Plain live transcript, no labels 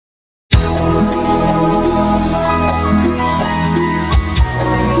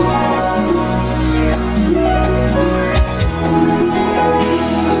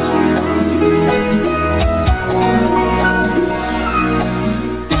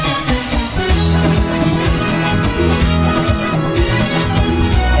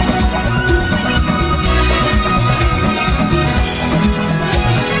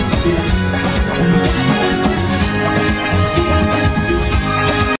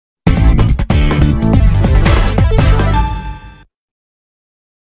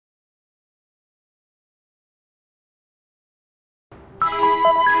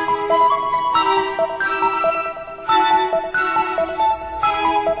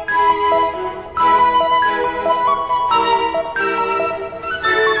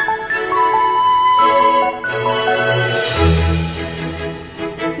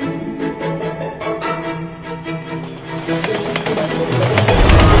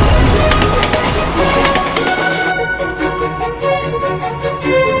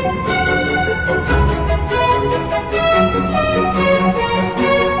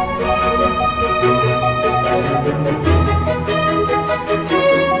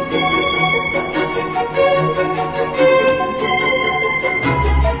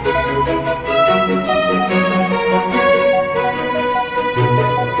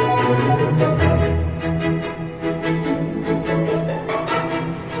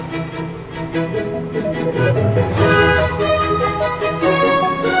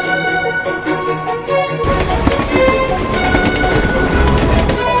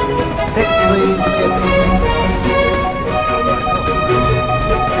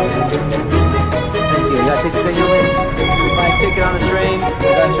Then you'll win. Buy a ticket on the train. I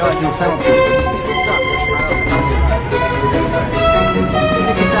gotta charge you a penalty. It sucks.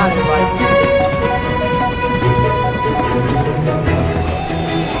 Tickets out, everybody.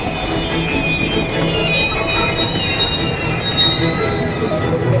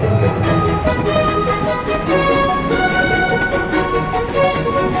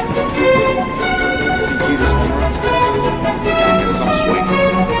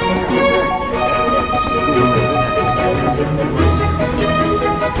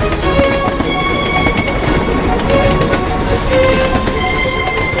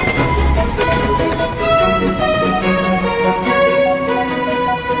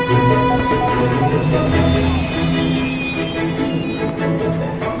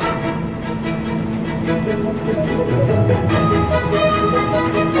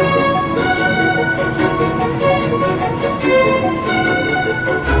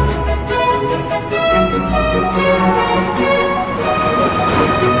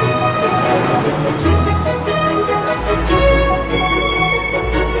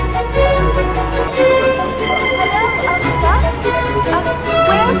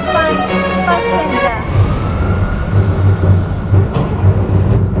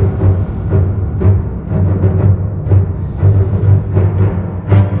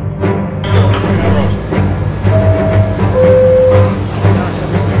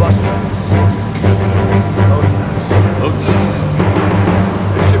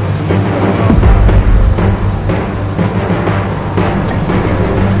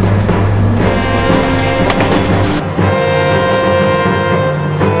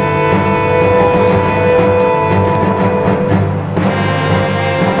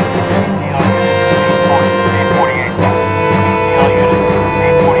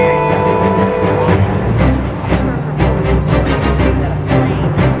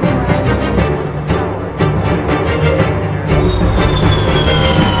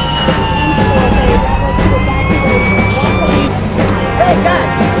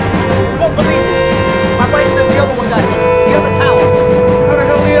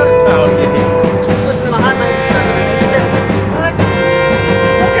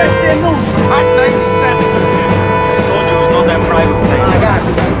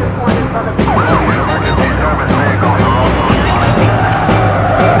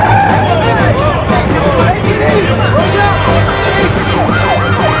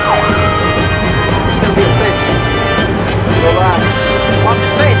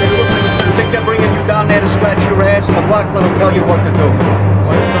 McLaughlin will tell you what to do.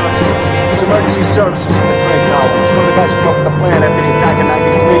 What is it? It's emergency services in the trade tower. It's one of the guys who came up with the plan after the attack in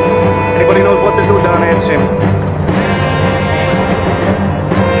 '93. Anybody knows what to do down there, it's him.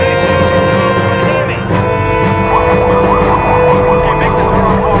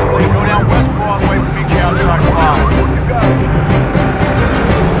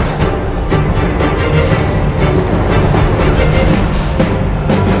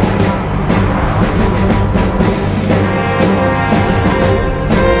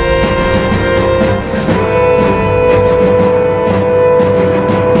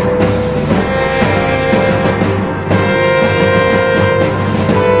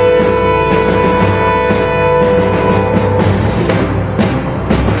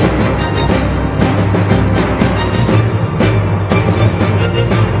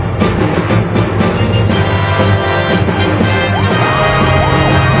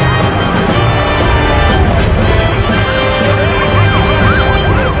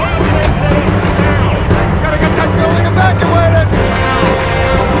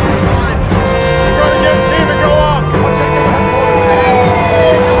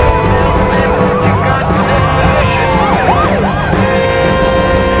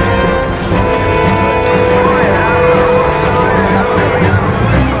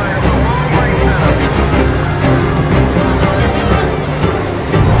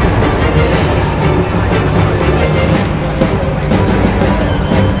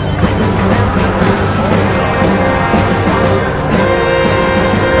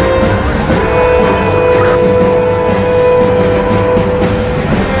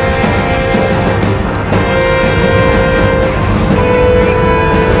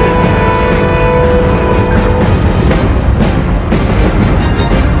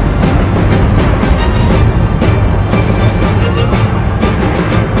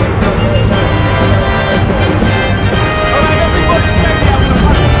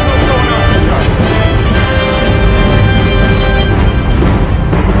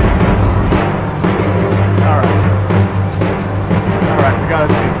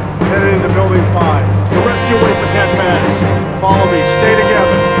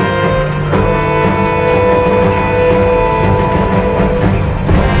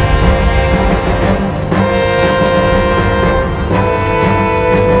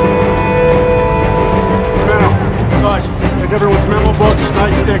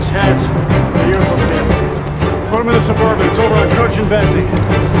 Thanks, heads. The useless here. Put him in the Suburban. It's over on Church and Vesey.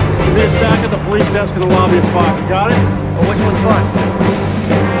 Meet us back at the police desk in the lobby at 5. You got it? Well, which one's first?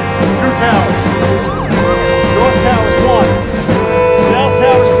 2 towers. North Tower's 1. South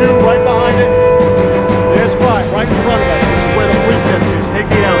Tower's 2, right behind it. There's 5, right in front of us, which is where the police desk is. Take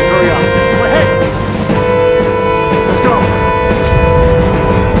the alley. Hurry up. Wait, hey! Let's go.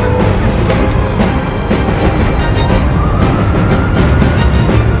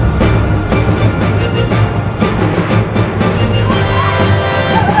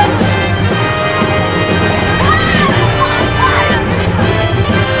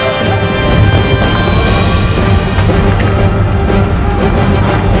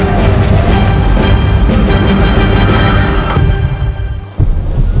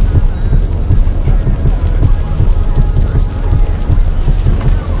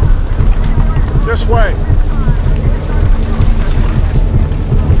 This way.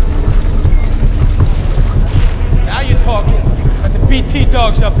 Now you're talking. Got the BT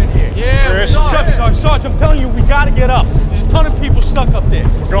dogs up in here. Yeah, Chris. what's up, Sarge? Sarge, I'm telling you, we gotta get up. There's a ton of people stuck up there.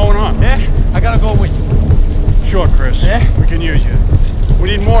 What's going on? Yeah? I gotta go with you. Sure, Chris. Yeah? We can use you. We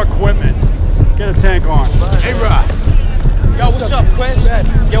need more equipment. Get a tank on. Hey, Rod. Yo, what's up, Chris?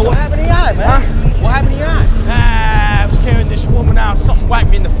 Yo, what happened to your eye, man? Huh? What happened to your eye? I was carrying this woman out. Something whacked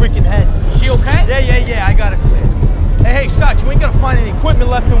me in the freaking head. She okay? Yeah, I got it clear. Hey, Sarge, you ain't gonna find any equipment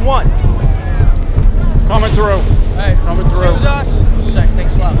left in 1. Coming through. Hey, Coming through. Sec,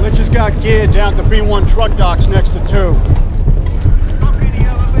 thanks a lot. Mitch has got gear down at the B1 truck docks next to 2.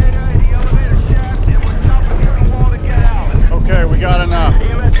 Okay, we got enough.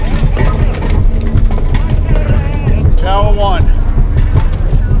 Tower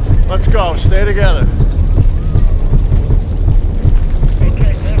 1. Let's go. Stay together.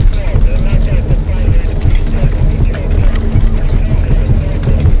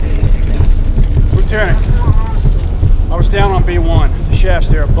 Lieutenant, I was down on B1. The shaft's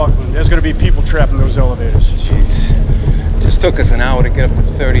there at Buckland. There's going to be people trapped in those elevators. Jeez. Just took us an hour to get up to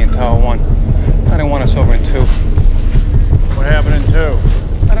 30 in Tower 1. I didn't want us over in 2. What happened in 2?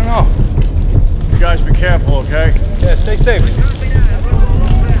 I don't know. You guys be careful, okay? Yeah, stay safe.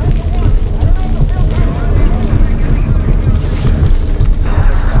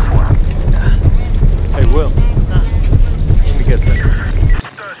 Hey, Will. Let me get that.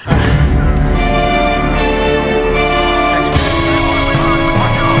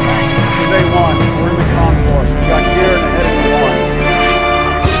 This is A1. We're in the concourse. We got gear and heading to 1.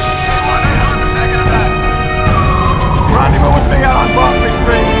 Rendezvous with me out on Barclay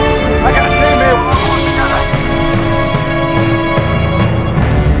Street. I got a team here.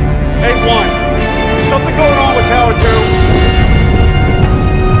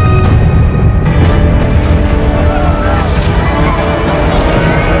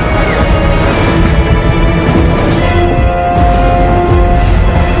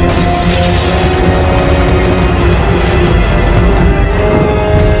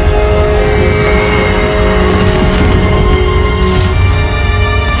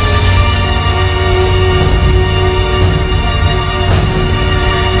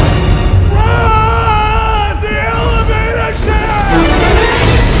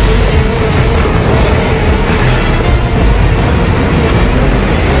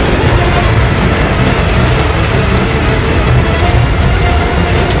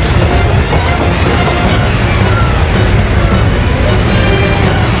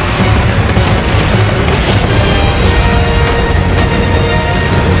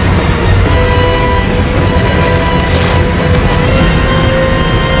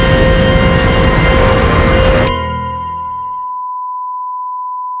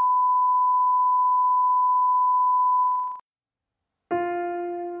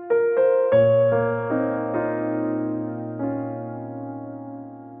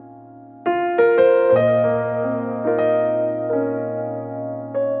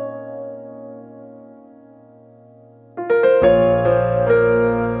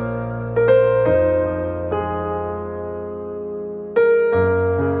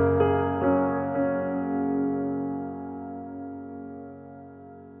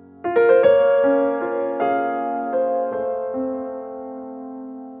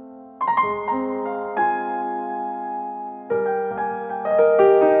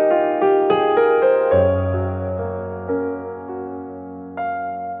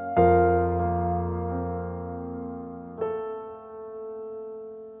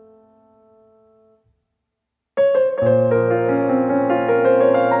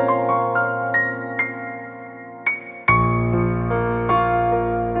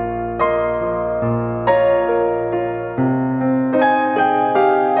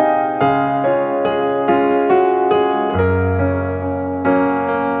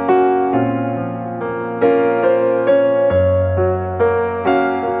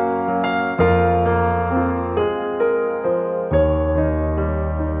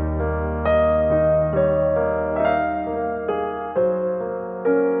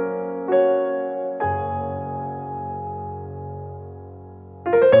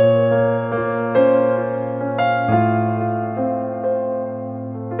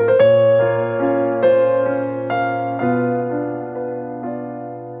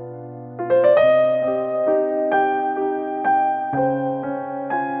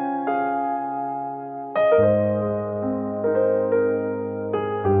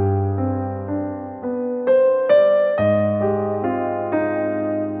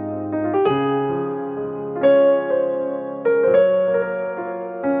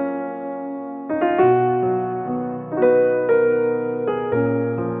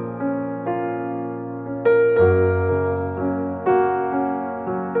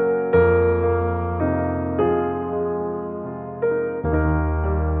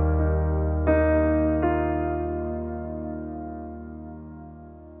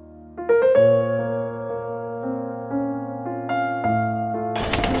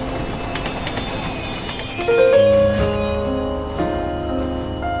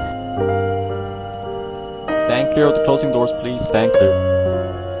 clear of the closing doors, please. Stand clear.